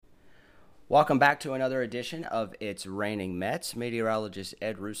Welcome back to another edition of It's Raining Mets. Meteorologist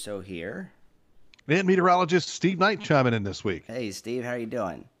Ed Russo here. And meteorologist Steve Knight chiming in this week. Hey, Steve, how you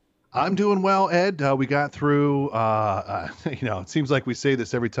doing? I'm doing well, Ed. We got through. It seems like we say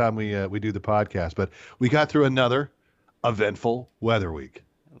this every time we do the podcast, but we got through another eventful weather week.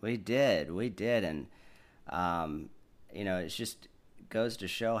 We did, and it just goes to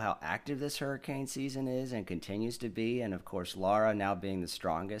show how active this hurricane season is and continues to be, and of course, Laura now being the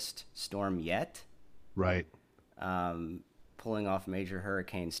strongest storm yet. Right. Pulling off major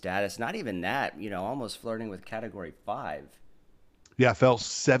hurricane status. Not even that, almost flirting with Category 5. Yeah, fell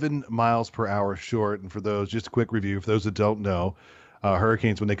 7 miles per hour short. And for those, just a quick review, for those that don't know,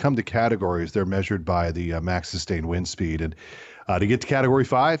 hurricanes, when they come to categories, they're measured by the max sustained wind speed. And to get to Category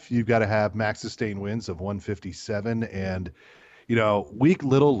 5, you've got to have max sustained winds of 157. And, weak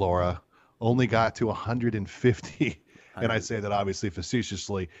little Laura only got to 150. And I say that obviously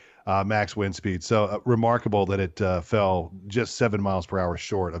facetiously, max wind speed. So remarkable that it fell just 7 miles per hour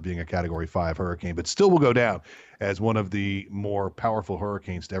short of being a Category 5 hurricane, but still will go down as one of the more powerful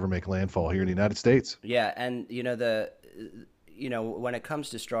hurricanes to ever make landfall here in the United States. Yeah, and when it comes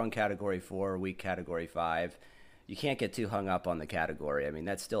to strong Category 4, weak Category 5, you can't get too hung up on the category. I mean,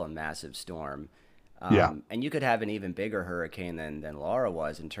 that's still a massive storm. Yeah. And you could have an even bigger hurricane than Laura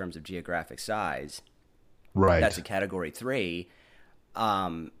was in terms of geographic size. Right. That's a Category 3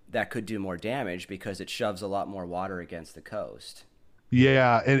 that could do more damage because it shoves a lot more water against the coast.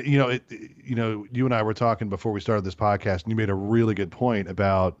 Yeah, and you and I were talking before we started this podcast, and you made a really good point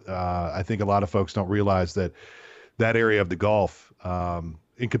about. I think a lot of folks don't realize that area of the Gulf,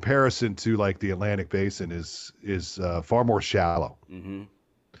 in comparison to like the Atlantic Basin, is far more shallow. Mm-hmm.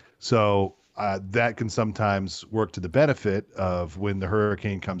 So that can sometimes work to the benefit of when the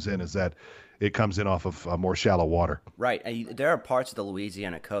hurricane comes in, is that it comes in off of more shallow water. Right, and there are parts of the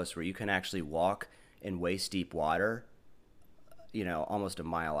Louisiana coast where you can actually walk in waist deep water. Almost a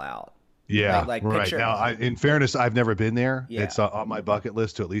mile out. Yeah, like right. picture. Now, in fairness, I've never been there. Yeah. It's on my bucket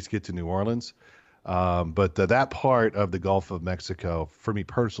list to at least get to New Orleans. But that part of the Gulf of Mexico, for me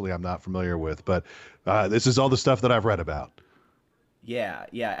personally, I'm not familiar with. But this is all the stuff that I've read about. Yeah.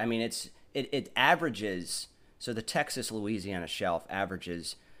 I mean, it averages. So the Texas-Louisiana shelf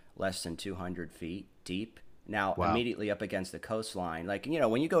averages less than 200 feet deep. Now, Wow. Immediately up against the coastline, like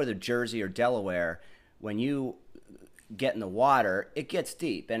when you go to Jersey or Delaware, when you get in the water, it gets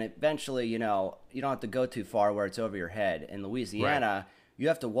deep, and eventually, you don't have to go too far where it's over your head. In Louisiana, you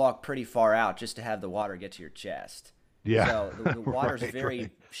have to walk pretty far out just to have the water get to your chest. Yeah. So the water's Right, very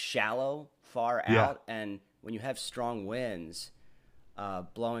right. shallow, far Yeah. out, and when you have strong winds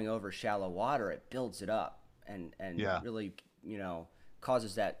blowing over shallow water, it builds it up and Yeah. really,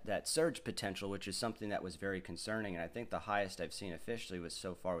 causes that surge potential, which is something that was very concerning. And I think the highest I've seen officially was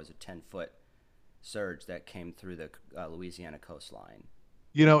a 10-foot surge that came through the Louisiana coastline.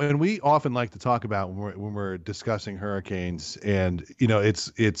 And we often like to talk about when we're discussing hurricanes, and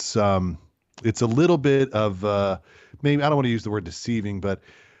it's a little bit of maybe I don't want to use the word deceiving, but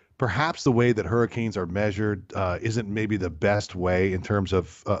perhaps the way that hurricanes are measured isn't maybe the best way in terms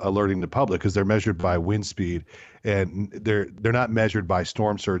of alerting the public, because they're measured by wind speed, and they're not measured by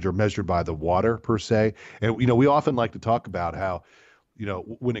storm surge or measured by the water per se. And we often like to talk about how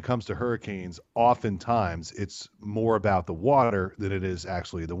when it comes to hurricanes, oftentimes it's more about the water than it is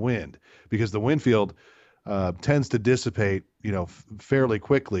actually the wind, because the wind field tends to dissipate, fairly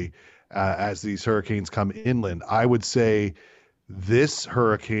quickly as these hurricanes come inland. I would say this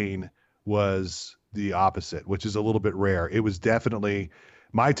hurricane was the opposite, which is a little bit rare. It was definitely,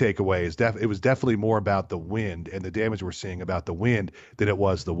 my takeaway is it was definitely more about the wind and the damage we're seeing about the wind than it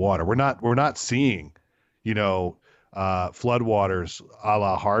was the water. We're not seeing, floodwaters a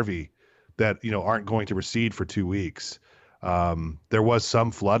la Harvey that aren't going to recede for 2 weeks. There was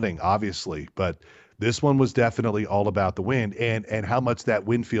some flooding, obviously, but this one was definitely all about the wind and how much that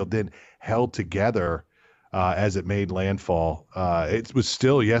wind field then held together as it made landfall. It was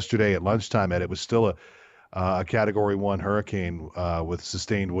still yesterday at lunchtime, and it was still a Category 1 hurricane with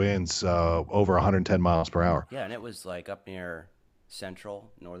sustained winds over 110 miles per hour. Yeah, and it was like up near central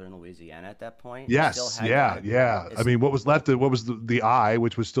northern Louisiana at that point. Yes, yeah. I mean, what was left, what was the eye,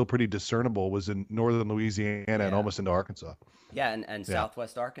 which was still pretty discernible, was in northern Louisiana and almost into Arkansas. Yeah, and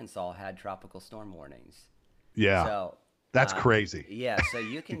southwest Arkansas had tropical storm warnings. Yeah, So that's crazy. yeah, so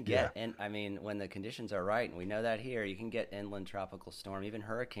you can get in. I mean, when the conditions are right, and we know that here, you can get inland tropical storm, even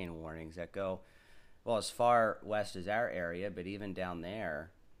hurricane warnings that go as far west as our area, but even down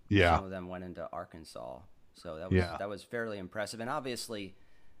there, Yeah. some of them went into Arkansas. So that was Yeah. that was fairly impressive, and obviously,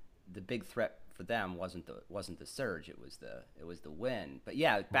 the big threat for for them wasn't the surge, it was the wind. But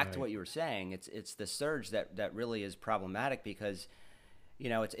yeah, back to Right. what you were saying, it's the surge that really is problematic because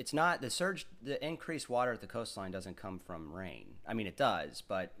it's not the surge. The increased water at the coastline doesn't come from rain. I mean, it does,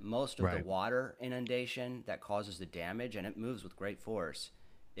 but most of the Right. water inundation that causes the damage, and it moves with great force,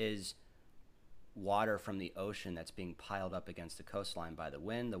 is water from the ocean that's being piled up against the coastline by the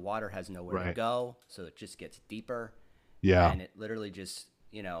wind. The water has nowhere to Right. go, so it just gets deeper, Yeah. and it literally just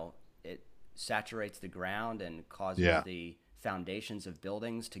it saturates the ground and causes Yeah. the foundations of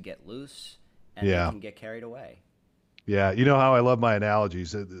buildings to get loose, and they Yeah. can get carried away. Yeah, you know how I love my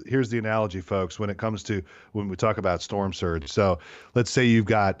analogies. Here's the analogy, folks, when it comes to when we talk about storm surge. So let's say you've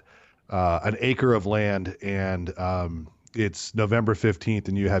got an acre of land and it's November 15th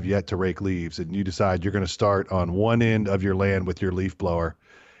and you have yet to rake leaves and you decide you're going to start on one end of your land with your leaf blower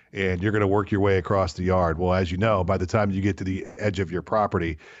and you're going to work your way across the yard. Well, as you know, by the time you get to the edge of your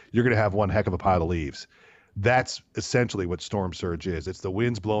property, you're going to have one heck of a pile of leaves. That's essentially what storm surge is. It's the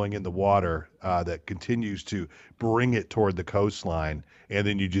winds blowing in the water that continues to bring it toward the coastline, and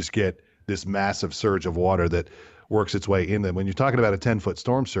then you just get this massive surge of water that works its way in. Them. When you're talking about a 10-foot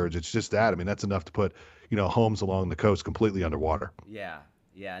storm surge, it's just that. I mean, that's enough to put homes along the coast completely underwater. Yeah,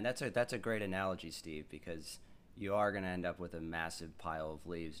 yeah, and that's a great analogy, Steve, because you are going to end up with a massive pile of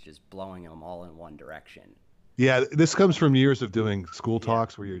leaves just blowing them all in one direction. Yeah, this comes from years of doing school Yeah.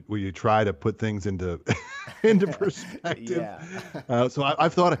 talks where you try to put things into into perspective. Yeah. So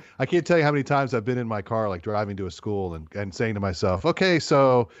I've thought I can't tell you how many times I've been in my car like driving to a school and saying to myself, okay,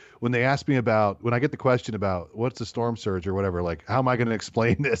 so when they ask me when I get the question about what's a storm surge or whatever, like how am I going to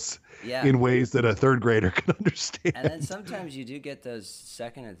explain this Yeah. in ways that a third grader can And then understand? sometimes you do get those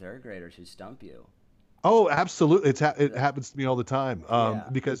second and third graders who stump you. Oh, absolutely. It happens to me all the time Yeah.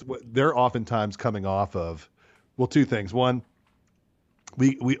 because they're oftentimes coming off of, well, two things. One,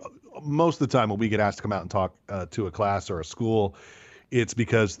 we most of the time when we get asked to come out and talk to a class or a school, it's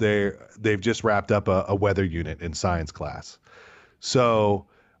because they've just wrapped up a weather unit in science class. So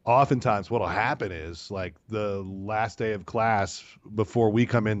oftentimes what'll happen is like the last day of class before we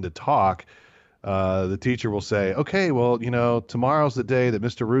come in to talk, the teacher will say, okay, well, tomorrow's the day that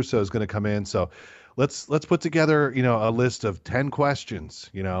Mr. Russo is going to come in. So let's put together, a list of 10 questions,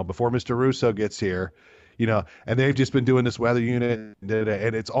 before Mr. Russo gets here, and they've just been doing this weather unit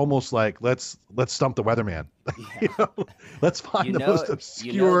and it's almost like, let's stump the weatherman. Yeah. Let's find You the know, most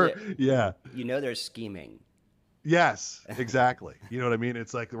obscure. Yeah. they're scheming. Yes, exactly. You know what I mean?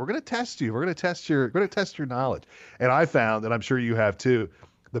 It's like we're going to test you. We're going to test your knowledge. And I found, and I'm sure you have too,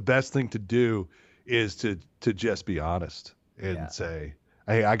 the best thing to do is to just be honest and Yeah. say,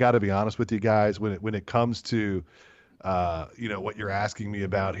 "Hey, I got to be honest with you guys when it comes to what you're asking me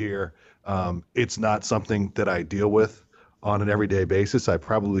about here. It's not something that I deal with on an everyday basis. I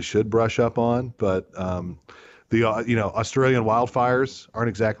probably should brush up on, but the Australian wildfires aren't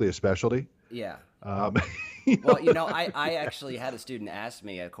exactly a specialty. Yeah. Um, Well, I actually had a student ask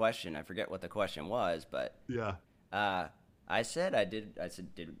me a question. I forget what the question was, but yeah. I said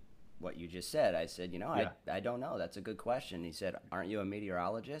did what you just said. I said, Yeah. I don't know. That's a good question. He said, aren't you a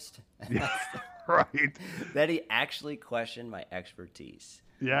meteorologist? Yeah, right. That he actually questioned my expertise.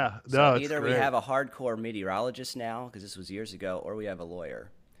 Yeah, So no, it's either we great. have a hardcore meteorologist now, because this was years ago, or we have a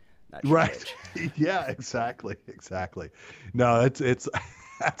lawyer. Not sure Right. which. Yeah, exactly. No, it's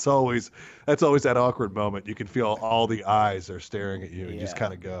that's always that awkward moment. You can feel all the eyes are staring at you and just Yeah.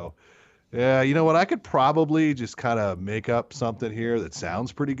 kind of go, yeah, you know what? I could probably just kind of make up something here that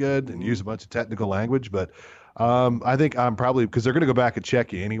sounds pretty good and use a bunch of technical language, but I think I'm probably because they're going to go back and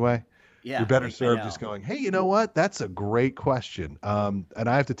check you anyway. Yeah, You're better I served know. just going, hey, you know what? That's a great question. And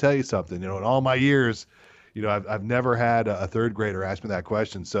I have to tell you something. In all my years, I've never had a third grader ask me that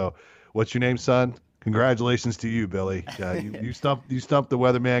question. So, what's your name, son? Congratulations to you, Billy. You stumped the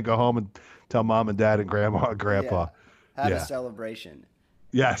weatherman. Go home and tell mom and dad and grandma and grandpa. Yeah. Had a Yeah. celebration.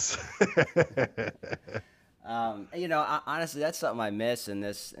 Yes. Honestly, that's something I miss in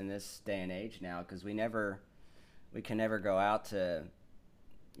this day and age now, because we can never go out to,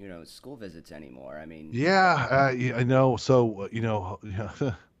 school visits anymore. I mean, Yeah, I know. So,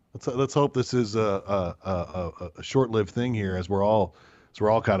 let's hope this is a short-lived thing here, as we're all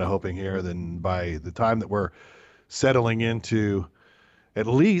kind of hoping here. Then by the time that we're settling into at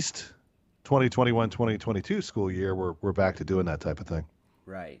least 2021-2022 school year, we're back to doing that type of thing.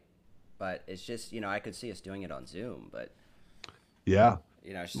 right. But it's just, I could see us doing it on Zoom, but Yeah.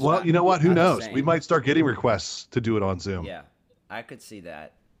 it's just Well, not, you know what? Who not the knows? We same. might start getting requests to do it on Zoom. Yeah, I could see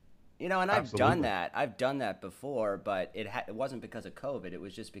that. And I've Absolutely. done that. I've done that before, but it wasn't because of COVID. It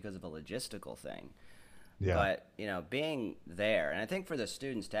was just because of a logistical thing. Yeah. But, being there, and I think for the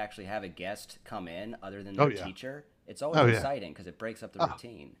students to actually have a guest come in other than Oh their yeah. teacher, it's always Oh yeah. exciting because it breaks up the Oh,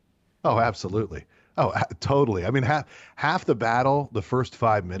 routine. oh, absolutely. Oh, totally. I mean, half the battle, the first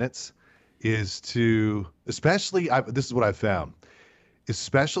 5 minutes, is to, especially. This is what I've found.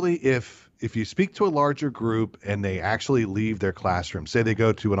 Especially if you speak to a larger group and they actually leave their classroom, say they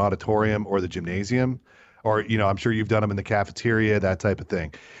go to an auditorium or the gymnasium, or I'm sure you've done them in the cafeteria, that type of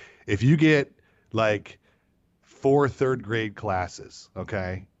thing. If you get like four third grade classes,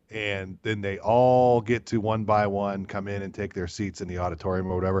 okay, and then they all get to one by one come in and take their seats in the auditorium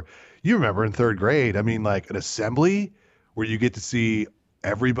or whatever. You remember in third grade, I mean, like an assembly where you get to see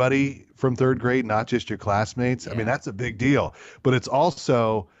everybody from third grade, not just your classmates. I mean, Yeah. that's a big deal. But it's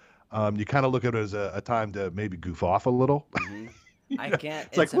also, you kind of look at it as a time to maybe goof off a little. hmm I can't.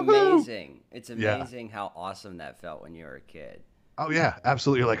 It's like, It's woohoo! amazing. It's Yeah. amazing how awesome that felt when you were a kid. Oh yeah,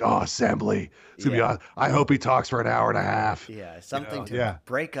 absolutely. You're like, oh, assembly. It's gonna be. Yeah. I hope he talks for an hour and a half. Yeah. Something to Yeah.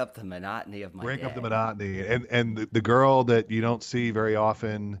 break up the monotony of my Break up the day. monotony. And the girl that you don't see very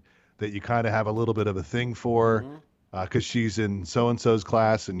often, that you kind of have a little bit of a thing for, hmm because she's in so and so's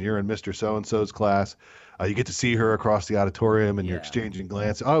class and you're in Mr. So and so's class. You get to see her across the auditorium and you're Yeah. exchanging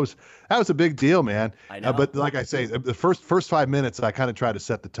glances. Oh, that was a big deal, man. I know. But like I say, the first 5 minutes, I kind of try to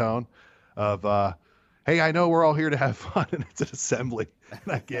set the tone of, hey, I know we're all here to have fun and it's an assembly,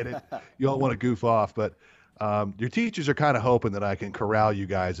 and I get it. You all want to goof off, but your teachers are kind of hoping that I can corral you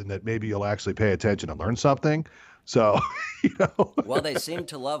guys and that maybe you'll actually pay attention and learn something. So, you know, Well, they seem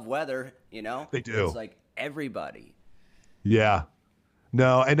to love weather. they do. It's like everybody. Yeah.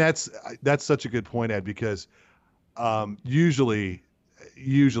 No, and that's such a good point, Ed, because usually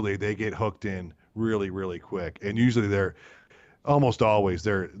they get hooked in really, really quick, and usually they're almost always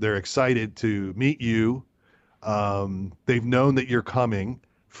they're excited to meet you. They've known that you're coming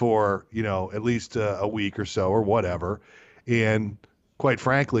for at least a week or so or whatever, and quite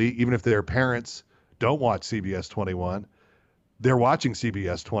frankly, even if their parents don't watch CBS 21, they're watching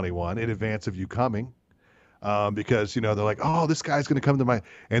CBS 21 in advance of you coming, because they're like, oh, this guy's going to come to my,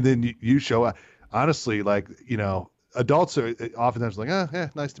 and then you show up. Honestly, like adults are oftentimes like, oh, yeah,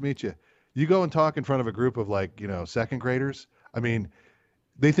 nice to meet you. You go and talk in front of a group of like second graders. I mean,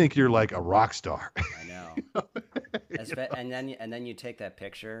 they think you're like a rock star. I know. And then you take that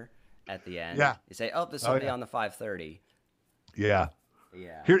picture at the end. Yeah. You say, "Oh, this Oh will be yeah. on the 5:30." Yeah.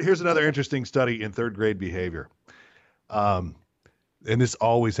 Yeah. Here's another interesting study in third grade behavior. Um, and this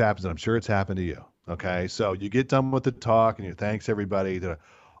always happens, and I'm sure it's happened to you. Okay, so you get done with the talk, and you thanks everybody.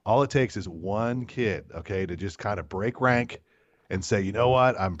 All it takes is one kid, okay, to just kind of break rank and say, you know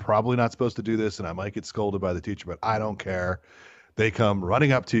what, I'm probably not supposed to do this, and I might get scolded by the teacher, but I don't care. They come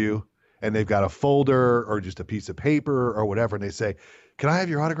running up to you, and they've got a folder or just a piece of paper or whatever, and they say, "Can I have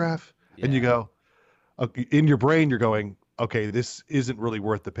your autograph?" And you Yeah. go, okay, in your brain, you're going, okay, this isn't really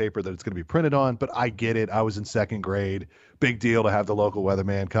worth the paper that it's going to be printed on, but I get it. I was in second grade. Big deal to have the local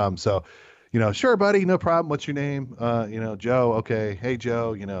weatherman come. So, sure, buddy, no problem. What's your name? Joe. Okay. Hey,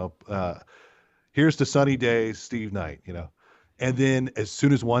 Joe, here's to sunny days, Steve Knight. And then as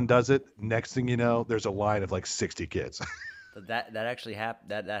soon as one does it, next thing you know, there's a line of like 60 kids. But that actually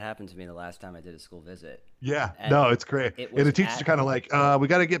that happened to me the last time I did a school visit. Yeah, And no, it's great. it And was the teachers are at kind of like, we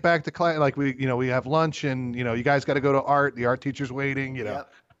got to get back to class. Like we have lunch and, you guys got to go to art. The art teacher's waiting.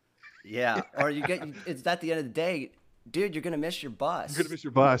 Yep. Yeah. Or it's at the end of the day, dude, you're gonna miss your bus. You're gonna miss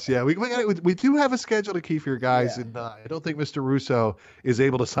your bus. Yeah, we do have a schedule to keep for your guys, Yeah. and I don't think Mr. Russo is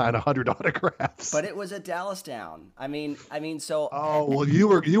able to sign 100 autographs. But it was at Dallastown. So Oh well,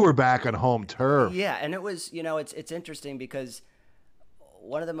 you were back on home turf. yeah, and it was, it's interesting because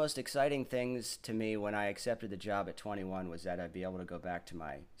one of the most exciting things to me when I accepted the job at 21 was that I'd be able to go back to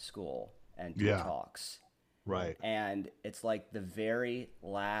my school and do Yeah. talks. Right. And it's like the very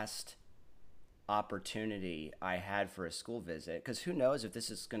last opportunity I had for a school visit, because who knows if this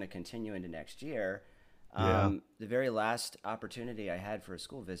is going to continue into next year. Yeah. The very last opportunity I had for a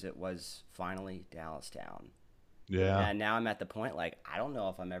school visit was finally Dallastown. Yeah. And now I'm at the point, like, I don't know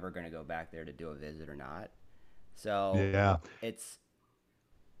if I'm ever going to go back there to do a visit or not. So Yeah. it's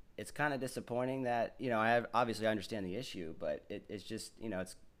kind of disappointing that, obviously I understand the issue, but it's just,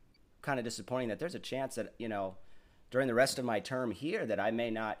 it's kind of disappointing that there's a chance that, during the rest of my term here that I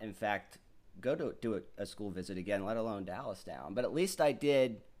may not, in fact, go to do a school visit again, let alone Dallastown. But at least I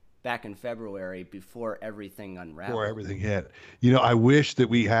did back in February before everything unraveled. Before everything hit. I wish that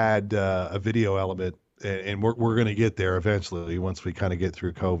we had a video element, and we're going to get there eventually once we kind of get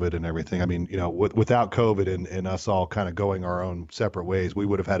through COVID and everything. I mean, without COVID and us all kind of going our own separate ways, we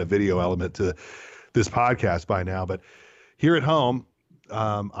would have had a video element to this podcast by now. But here at home,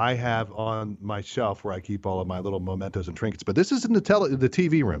 I have on my shelf where I keep all of my little mementos and trinkets. But this is in the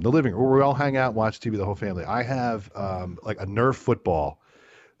TV room, the living room, where we all hang out and watch TV, the whole family. I have like a Nerf football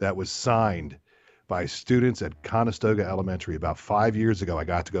that was signed by students at Conestoga Elementary. About 5 years ago, I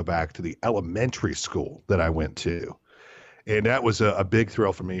got to go back to the elementary school that I went to. And that was a big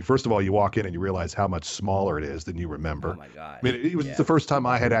thrill for me. First of all, you walk in and you realize how much smaller it is than you Oh remember. my I mean, gosh. it was Yeah. the first time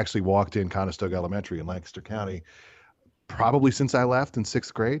I had actually walked in Conestoga Elementary in Lancaster County, probably since I left in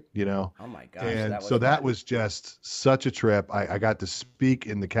sixth grade, you know. Oh my gosh. And That so was that fun. was just such a trip. I got to speak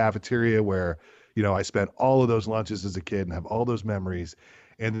in the cafeteria where, you know, I spent all of those lunches as a kid and have all those memories.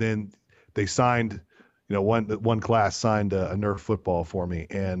 And then they signed, you know, one class signed a Nerf football for me,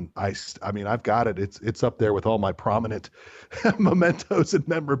 and I mean, I've got it. It's up there with all my prominent mementos and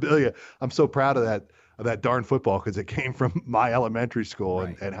memorabilia. I'm so proud of that darn football because it came from my elementary school,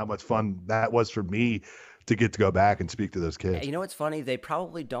 Right. and how much fun that was for me to get to go back and speak to those And kids. you know what's funny? They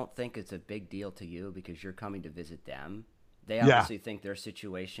probably don't think it's a big deal to you because you're coming to visit them. They Yeah, obviously think their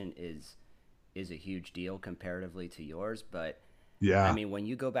situation is a huge deal comparatively to yours, but I yeah, mean, when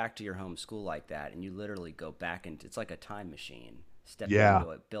you go back to your home school like that and you literally go back into it's like a time machine, stepping yeah,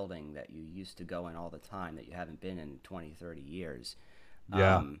 into a building that you used to go in all the time that you haven't been in 20, 30 years.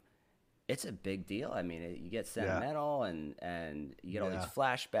 yeah, Um, it's a big deal. I mean, you get yeah, sentimental and you get all these yeah.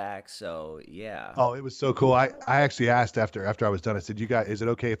 flashbacks. So, yeah. Oh, it was so cool. I actually asked after I was done. I said, "You guys, is it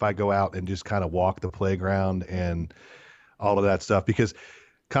okay if I go out and just kind of walk the playground and all of that stuff?" Because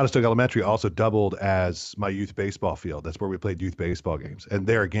Conestoga Elementary also doubled as my youth baseball field. That's where we played youth baseball games. And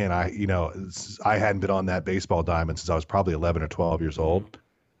there again, I hadn't been on that baseball diamond since I was probably 11 or 12 years Hmm. old.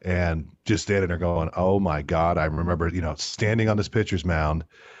 And just standing there going, "Oh my God." I remember, you know, standing on this pitcher's mound,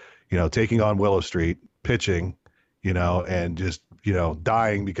 you know, taking on Willow Street, pitching, you know, and just, you know,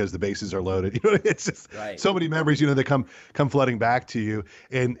 dying because the bases are loaded. You know, it's just Right. so many memories, you know, that come flooding back to you.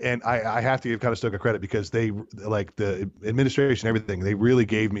 And I have to give Conestoga credit because they, like, the administration, everything, they really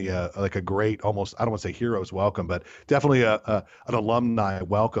gave me a great, almost, I don't want to say hero's welcome, but definitely an alumni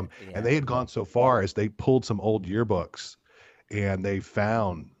welcome. And Yeah. they had gone so far as they pulled some old yearbooks and they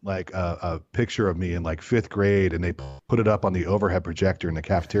found like a picture of me in like fifth grade, and they put it up on the overhead projector in the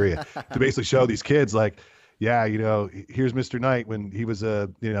cafeteria to basically show these kids, like, yeah, you know, here's Mr. Knight when he was a,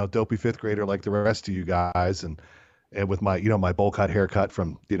 you know, dopey fifth grader like the rest of you guys, and with my, you know, my bowl cut haircut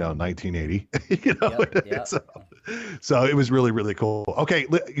from, you know, 1980. You know, Yep. Yep. so it was really, really cool. Okay,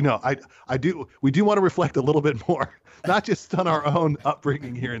 you know, we do want to reflect a little bit more, not just on our own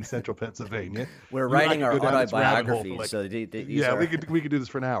upbringing here in central Pennsylvania. We're You and I writing could our go down this rabbit hole for autobiographies, like, so these yeah, are we could do this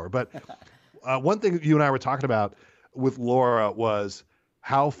for an hour. But one thing that you and I were talking about with Laura was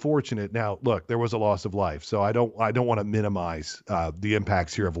how fortunate. Now, look, there was a loss of life, so I don't want to minimize the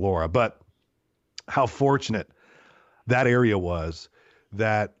impacts here of Laura, but how fortunate that area was,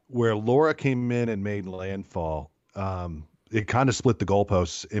 that where Laura came in and made landfall, it kind of split the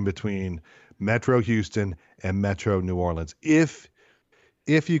goalposts in between Metro Houston and Metro New Orleans. If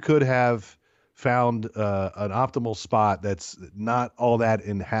you could have found an optimal spot that's not all that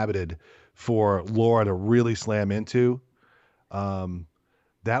inhabited for Laura to really slam into, um,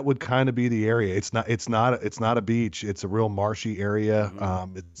 that would kind of be the area. It's not a beach. It's a real marshy area.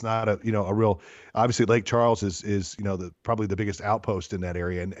 hmm It's not a, you know, a real, obviously Lake Charles is, you know, probably the biggest outpost in that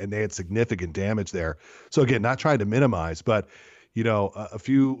area, and they had significant damage there. So again, not trying to minimize, but, you know, a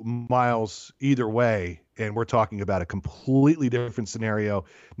few miles either way, and we're talking about a completely different scenario,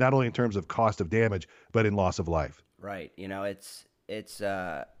 not only in terms of cost of damage, but in loss of life. right. You know, it's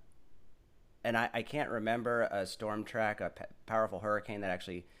and I can't remember a storm track, powerful hurricane that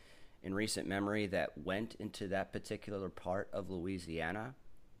actually, in recent memory, that went into that particular part of Louisiana.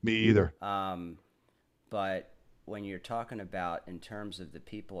 Me either. Um, but when you're talking about in terms of the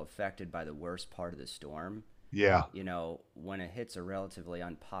people affected by the worst part of the storm, Yeah, you know, when it hits a relatively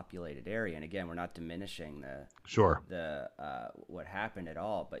unpopulated area, and again, we're not diminishing sure. the what happened at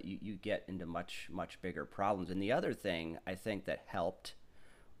all, but you get into much bigger problems. And the other thing I think that helped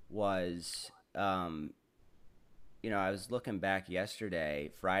was, you know, I was looking back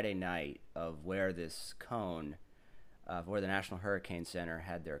yesterday, Friday night, of where this cone, of where the National Hurricane Center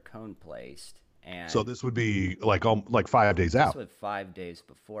had their cone placed, So and this would be like 5 days this out. was 5 days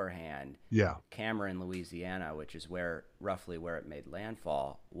beforehand. Yeah. Cameron, Louisiana, which is where roughly where it made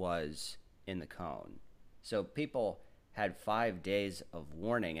landfall, was in the cone. So people had 5 days of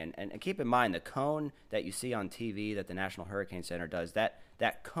warning, and keep in mind the cone that you see on TV that the National Hurricane Center does,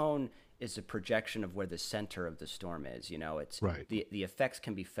 that cone is a projection of where the center of the storm is. You know, it's Right. the effects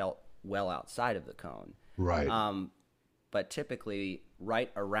can be felt well outside of the cone. Right. But typically,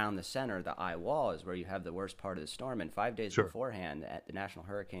 right around the center, the eye wall, is where you have the worst part of the storm. And 5 days Sure. beforehand, at the National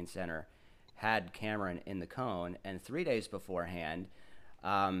Hurricane Center had Cameron in the cone, and 3 days beforehand,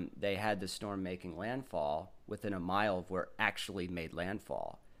 they had the storm making landfall within a mile of where it actually made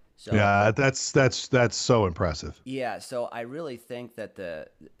landfall. So Yeah, that's so impressive. yeah, so I really think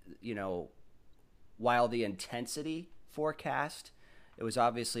that you know, while the intensity forecast, it was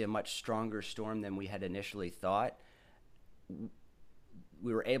obviously a much stronger storm than we had initially thought.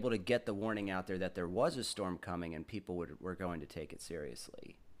 We were able to get the warning out there that there was a storm coming and people were going to take it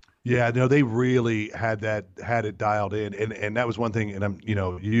seriously. Yeah, no, they really had it dialed in, and that was one thing. And I'm,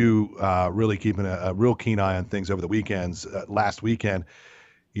 you really keeping a real keen eye on things over the weekends. Last weekend,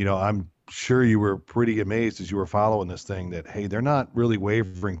 I'm sure you were pretty amazed as you were following this thing that, hey, they're not really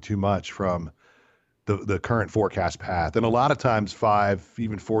wavering too much from the current forecast path. And a lot of times, 5,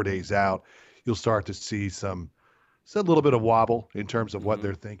 even 4 days out, you'll start to see a little bit of wobble in terms of what Hmm.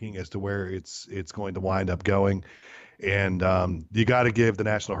 they're thinking as to where it's going to wind up going. And you got to give the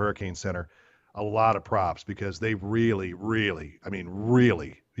National Hurricane Center a lot of props because they really, really, I mean,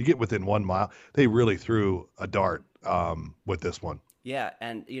 really, you get within 1 mile, they really threw a dart with this one. Yeah,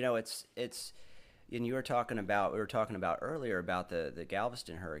 and it's and we were talking about earlier about the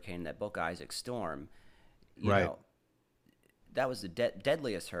Galveston hurricane, that Book Isaac storm. You Right. know, that was the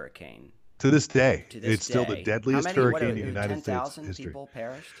deadliest hurricane To this day, to this it's still the day. How deadliest many? What? hurricane in United Ten States thousand history. people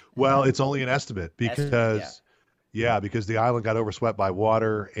perished. Well, it's only an estimate Estimate. Yeah. because, yeah, because the island got overswept by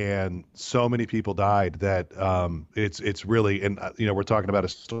water and so many people died that it's really, and we're talking about a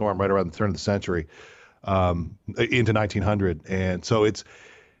storm right around the turn of the century into 1900, and so it's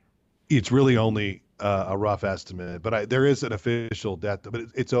really only a rough estimate, but there is an official death, but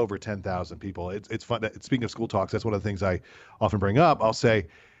it's over 10,000 people. It's fun. Speaking of school talks, that's one of the things I often bring up. I'll say,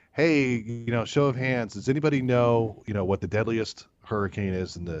 hey, show of hands, does anybody know, what the deadliest hurricane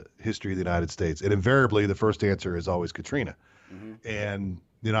is in the history of the United States? And invariably, the first answer is always Katrina. Hmm. And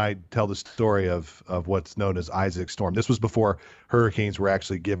I tell the story of what's known as Isaac Storm. This was before hurricanes were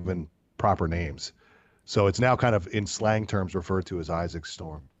actually given proper names. So it's now kind of in slang terms referred to as Isaac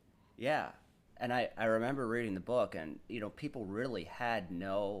Storm. Yeah, and I remember reading the book, and people really had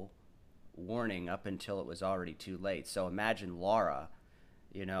no warning up until it was already too late. So imagine Laura,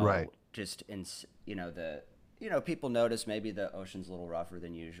 Right. just in the people notice maybe the ocean's a little rougher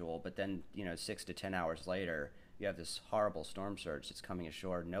than usual, but then 6 to 10 hours later, you have this horrible storm surge that's coming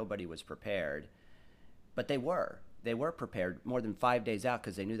ashore. Nobody was prepared, but they were prepared more than 5 days out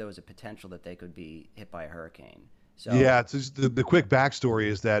because they knew there was a potential that they could be hit by a hurricane. So Yeah, it's just the quick backstory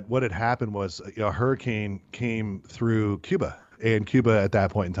is that what had happened was a hurricane came through Cuba, and Cuba at that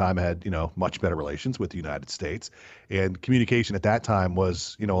point in time had much better relations with the United States, and communication at that time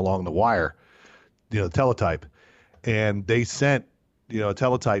was along the wire, teletype, and they sent a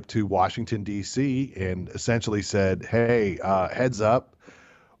teletype to Washington D.C. and essentially said, hey, heads up,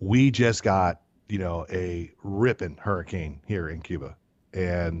 we just got a ripping hurricane here in Cuba,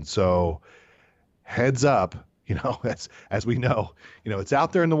 and so heads up, as we know, it's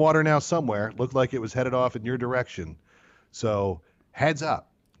out there in the water now somewhere. Looked like it was headed off in your direction. So heads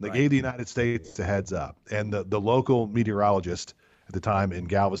up. They right, gave the United States a heads up. And the local meteorologist at the time in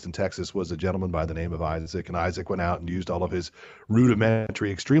Galveston, Texas, was a gentleman by the name of Isaac. And Isaac went out and used all of his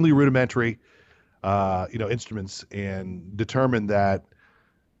extremely rudimentary, instruments and determined that,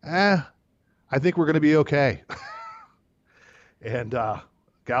 I think we're going to be okay. And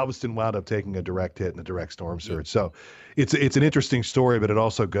Galveston wound up taking a direct hit and a direct storm yeah, surge. So it's an interesting story, but it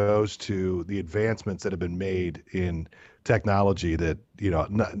also goes to the advancements that have been made in technology that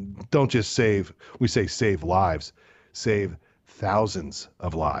don't just save lives, save thousands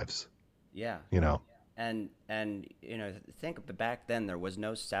of lives. yeah. You know, And think back then there was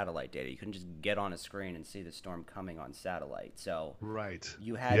no satellite data. You couldn't just get on a screen and see the storm coming on satellite. So right?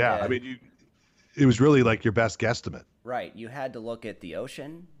 you had Yeah, I to mean, it was really like your best guesstimate. right, you had to look at the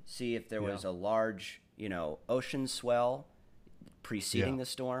ocean, see if there Yeah, was a large, ocean swell yeah, preceding the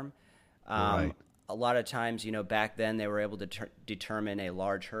storm. right. A lot of times, back then they were able to determine a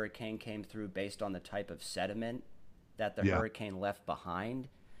large hurricane came through based on the type of sediment that the Yeah, hurricane left behind.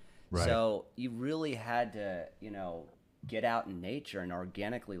 right. So you really had to, get out in nature and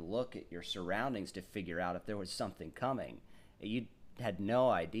organically look at your surroundings to figure out if there was something coming. You had no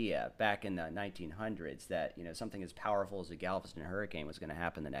idea back in the 1900s that something as powerful as a Galveston hurricane was going to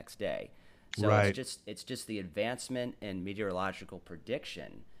happen the next day. So Right. it's just the advancement in meteorological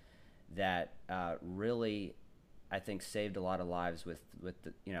prediction that really I think saved a lot of lives with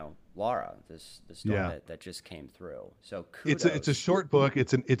the, Laura, the storm Yeah. that just came through. So It's a kudos. short book.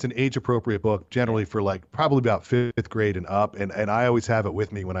 It's an age appropriate book, generally for like probably about fifth grade and up. And I always have it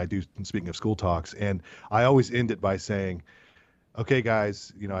with me when I do, speaking of school talks, and I always end it by saying, okay,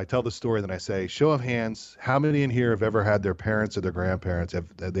 guys, I tell the story, then I say, show of hands, how many in here have ever had their parents or their grandparents, have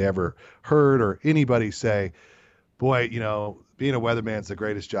they ever heard or anybody say, boy, being a weatherman's the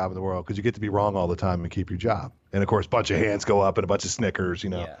greatest job in the world because you get to be wrong all the time and keep your job. And of course, a bunch of hands go up and a bunch of snickers.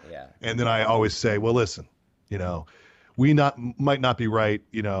 Yeah, yeah. And then I always say, well, listen, we might not be right,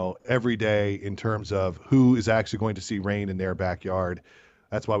 every day in terms of who is actually going to see rain in their backyard.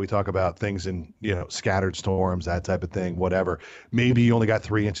 That's why we talk about things in, scattered storms, that type of thing, whatever. Maybe you only got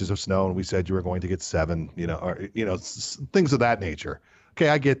 3 inches of snow and we said you were going to get 7, or, things of that nature. Okay,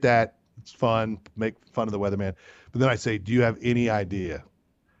 I get that. It's fun, make fun of the weatherman. But then I say, do you have any idea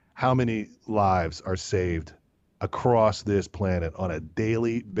how many lives are saved across this planet on a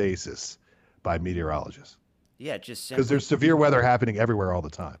daily basis by meteorologists? Yeah, just Because simply there's severe weather happening everywhere all the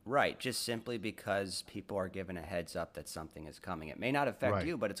time. right, just simply because people are given a heads up that something is coming. It may not affect Right.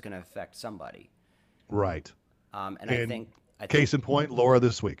 you, but it's going to affect somebody. Right. And And I think case in point, Laura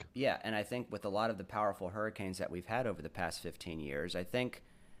this week. yeah, and I think with a lot of the powerful hurricanes that we've had over the past 15 years, I think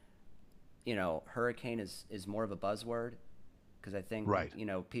hurricane is more of a buzzword because I think Right.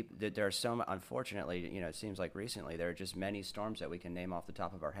 people there are unfortunately, it seems like recently there are just many storms that we can name off the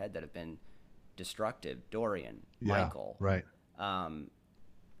top of our head that have been destructive. Dorian, Yeah. Michael. Right.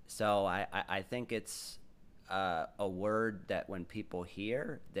 So I think it's a word that when people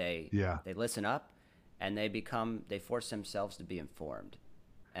hear, Yeah. they listen up and they force themselves to be informed,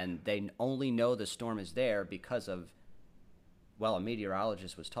 and they only know the storm is there because of, well, a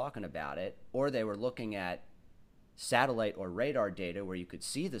meteorologist was talking about it, or they were looking at satellite or radar data where you could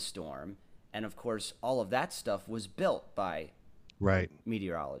see the storm, and of course all of that stuff was built by Right.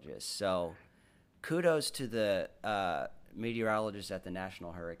 meteorologists. So kudos to the meteorologists at the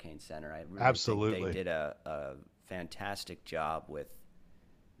National Hurricane Center. I really Absolutely. think they did a fantastic job with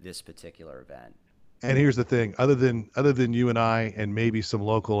this particular event. And here's the thing: other than you and I, and maybe some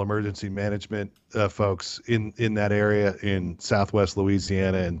local emergency management folks in that area in Southwest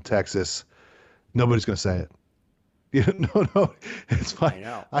Louisiana and Texas, nobody's going to say it. No, it's I fine.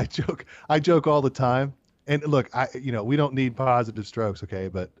 know. I joke all the time. And look, we don't need positive strokes, okay?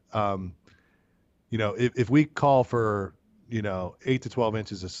 But if we call for 8 to 12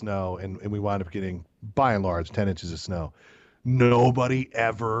 inches of snow and we wind up getting by and large 10 inches of snow, nobody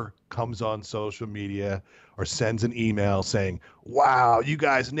ever comes on social media or sends an email saying, wow, you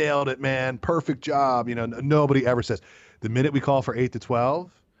guys nailed it, man. Perfect job. Nobody ever says. The minute we call for 8 to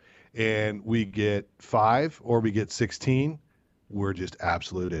 12 and we get 5 or we get 16, we're just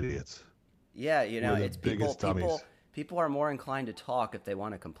absolute idiots. Yeah, We're the it's biggest dummies. people are more inclined to talk if they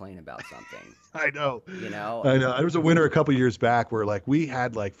want to complain about something. I know. You know, I know. There was a winter a couple years back where like we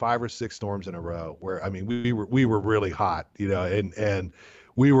had like 5 or 6 storms in a row where, I mean, we were really hot, and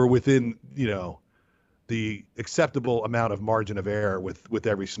we were within, the acceptable amount of margin of error with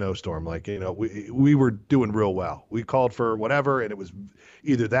every snowstorm. Like, we were doing real well. We called for whatever, and it was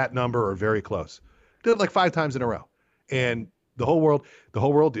either that number or very close. Did it like 5 times in a row. And the whole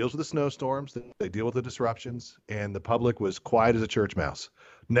world deals with the snowstorms. They deal with the disruptions, and the public was quiet as a church mouse.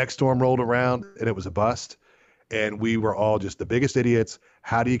 Next storm rolled around, and it was a bust. And we were all just the biggest idiots.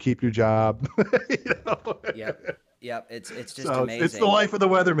 How do you keep your job? Yep. It's just So amazing. it's the life of the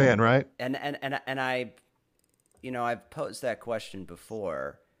weatherman, right? And I, I've posed that question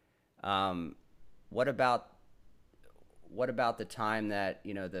before. What about the time that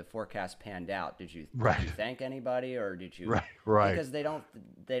the forecast panned out? Did you thank anybody, or did you? Right. Because they don't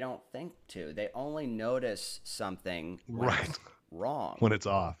think to. They only notice something when it's wrong. When it's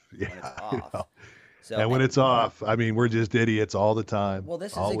off. Yeah. When it's off. So, and when it's off, I mean, we're just idiots all the time. well,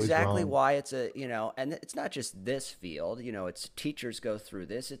 this is Always exactly wrong. why it's and it's not just this field. It's teachers go through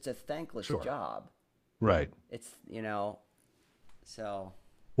this. It's a thankless job. Right. It's so.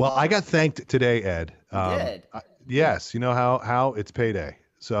 Well, I got thanked today, Ed. You did? Yes. You know how it's payday.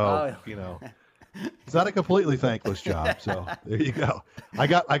 So, Oh. it's not a completely thankless job. So there you go. I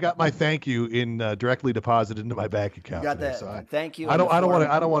got my thank you in directly deposited into my bank account. You got today, that. so Thank you. I don't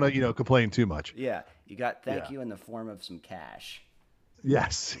want to complain too much. Yeah, you got thank Yeah. you in the form of some cash.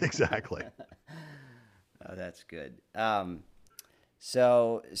 Yes, exactly. Oh, that's good.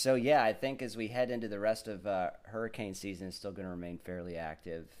 So yeah, I think as we head into the rest of hurricane season, it's still going to remain fairly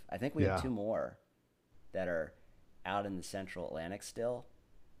active. I think we have Yeah. 2 more that are out in the central Atlantic still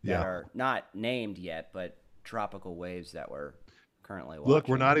that Yeah. are not named yet, but tropical waves that we're currently watching. Look,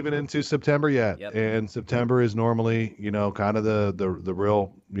 we're not even into September yet, Yep. and September is normally, kind of the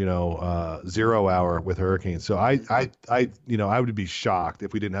real, 0 hour with hurricanes. So I would be shocked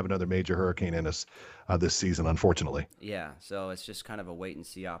if we didn't have another major hurricane in us this season, unfortunately. Yeah, so it's just kind of a wait and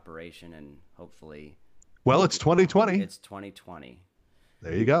see operation, and hopefully Well, it's 2020. it's 2020.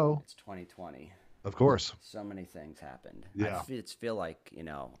 There you go. It's 2020. Of course. So many things happened. Yeah. It's feel like,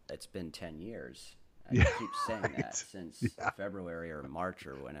 it's been 10 years. I Yeah, keep saying that right. since February or March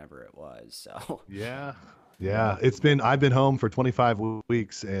or whenever it was. So, Yeah. Yeah. I've been home for 25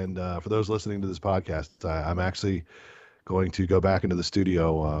 weeks. And for those listening to this podcast, I'm actually going to go back into the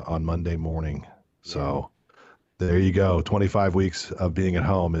studio on Monday morning. So there you go. 25 weeks of being at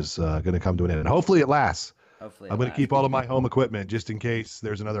home is going to come to an end. And hopefully it lasts. hopefully I'm going to keep all of my home equipment just in case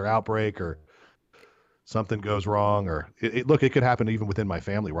there's another outbreak or something goes wrong. Or look, it could happen even within my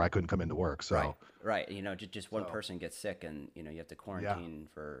family where I couldn't come into work. So, Right. Just one person gets sick and, you have to quarantine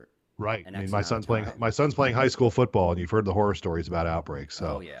for right. an I mean, X my amount of son's playing time. high school football, and you've heard the horror stories about outbreaks.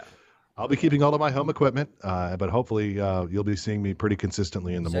 So Oh, yeah. I'll be keeping all of my home equipment, but hopefully you'll be seeing me pretty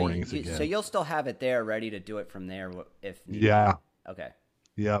consistently in the mornings again. So you'll still have it there ready to do it from there if needed. Yeah. Okay.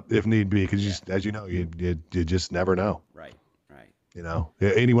 Yeah, if need be, because as you know, you just never know. Right.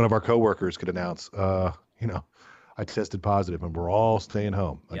 Any one of our coworkers could announce, I tested positive, and we're all staying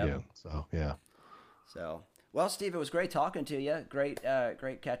home Yep. again. So yeah. So, well, Steve, it was great talking to you. Great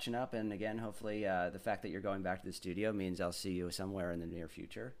catching up. And again, hopefully the fact that you're going back to the studio means I'll see you somewhere in the near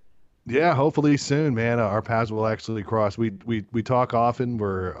future. Yeah, hopefully soon, man. Our paths will actually cross. We talk often.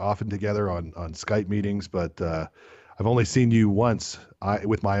 We're often together on Skype meetings, but I've only seen you once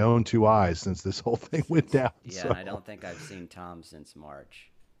with my own two eyes since this whole thing went down. Yeah, so. and I don't think I've seen Tom since March.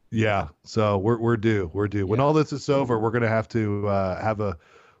 Yeah, so we're due. When all this is over, we're gonna have to have a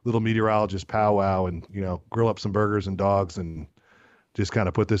little meteorologist powwow and grill up some burgers and dogs and just kind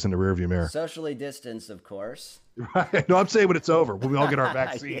of put this in the rearview mirror. Socially distanced, of course. Right? No, I'm saying when it's over, when we all get our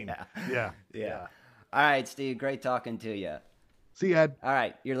vaccine. Yeah. All right, Steve. Great talking to you. See you, Ed. All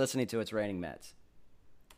right, you're listening to It's Raining Mets.